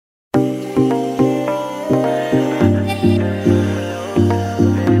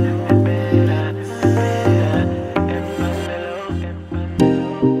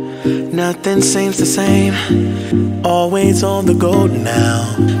Nothing seems the same, always on the go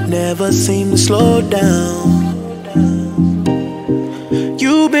now, never seem to slow down.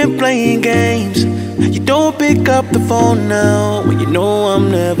 You've been playing games, you don't pick up the phone now, when you know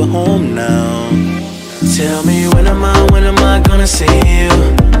I'm never home now. Tell me when am I gonna see you?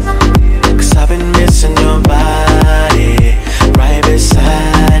 Cause I've been missing your body right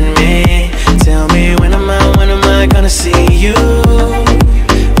beside me. Tell me when am I gonna see you?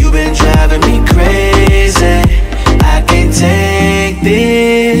 You've been driving me crazy, I can't take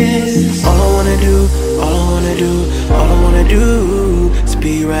this. All I wanna do, all I wanna do, all I wanna do is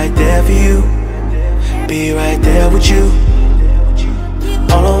be right there for you, be right there with you.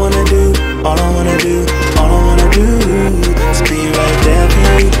 All I wanna do, all I wanna do, all I wanna do is be right there for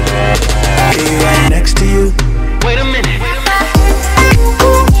you, be right next to you. Wait a minute.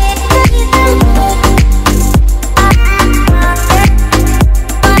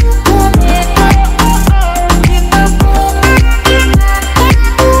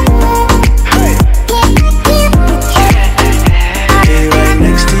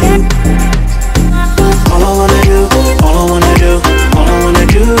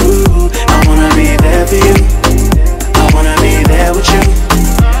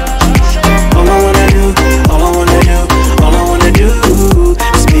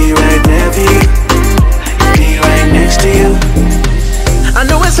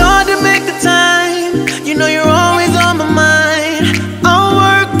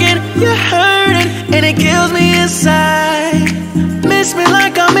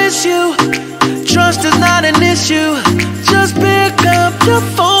 Just pick up your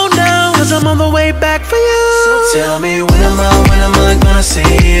phone now, cause I'm on the way back for you. So tell me when am I gonna see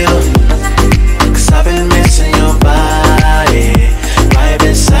you? Cause I've been missing your body right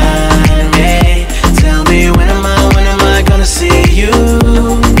beside me. Tell me when am I gonna see you?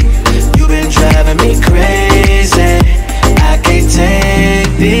 You've been driving me crazy, I can't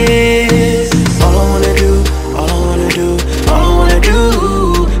take this. All I wanna do, all I wanna do, all I wanna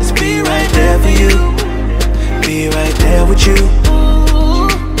do is be right there for you, be right there with you.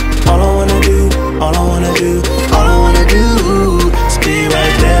 All I wanna do, all I wanna do, all I wanna do is be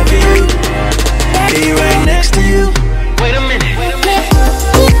right there for you, be right next to you. Wait a minute.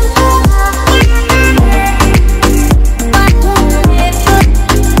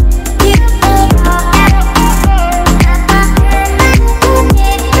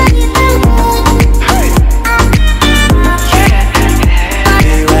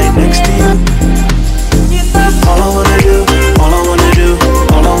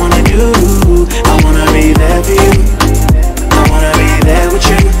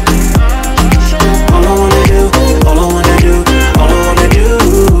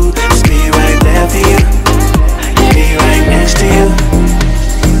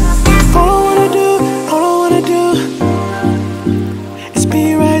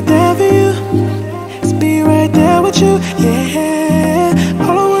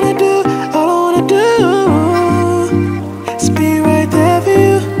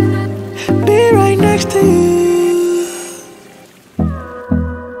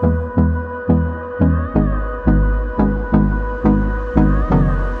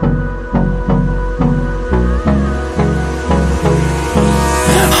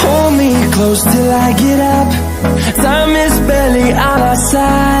 Close till I get up, time is barely on our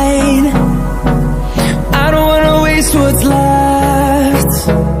side. I don't wanna waste what's left.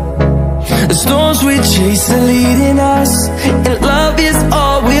 The storms we chase are leading us, and love is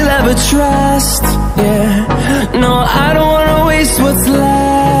all we'll ever trust. Yeah, no, I don't wanna waste what's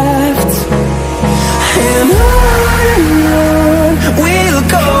left. And on we'll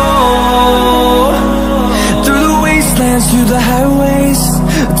go, through the wastelands, through the highways,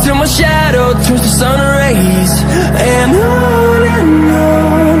 till my shadow turns to sun rays. And on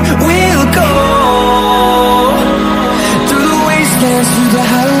we'll go, through the wastelands, through the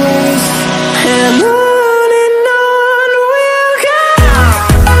highways. And on we'll go.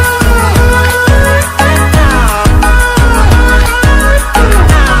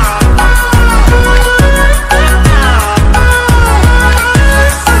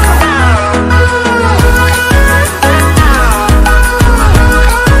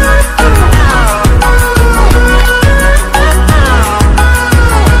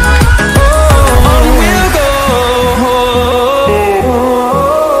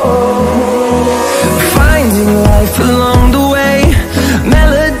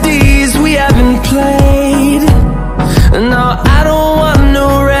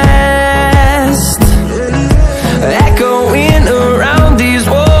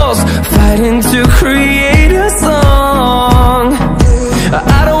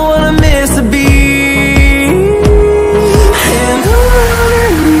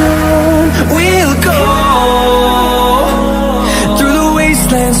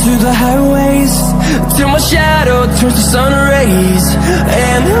 turns to sun rays,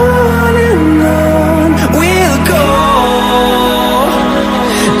 and on we'll go,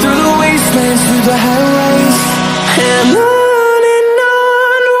 through the wastelands, through the highways, and on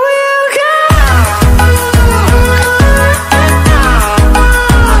we'll go.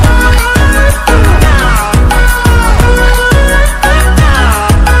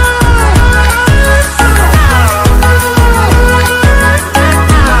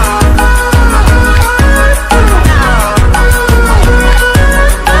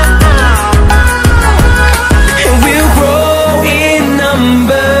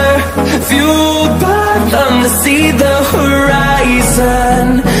 See the horizon,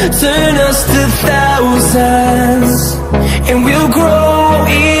 turn us to thousands, and we'll grow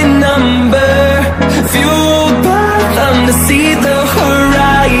in number, fueled by them to see the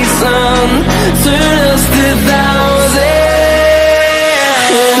horizon, turn us to thousands,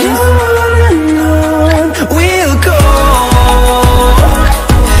 and on we'll go,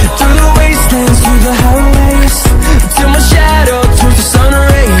 through the wastelands, through the highways, till my shadow turns to sun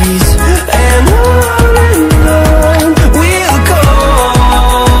rays, and on we'll go,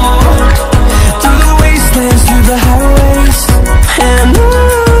 through the wastelands, through the highways, and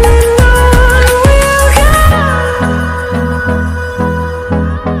on we'll go.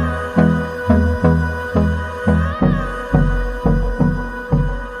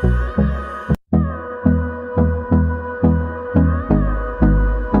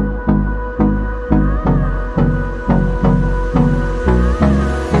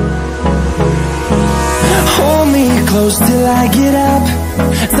 Hold me close till I get up,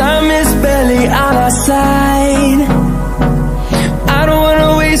 time is barely on our side, I don't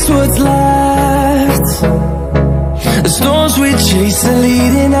wanna waste what's left. The storms we chase are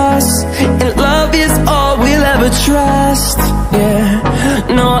leading us, and love is all we'll ever trust. Yeah,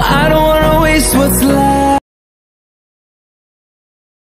 no, I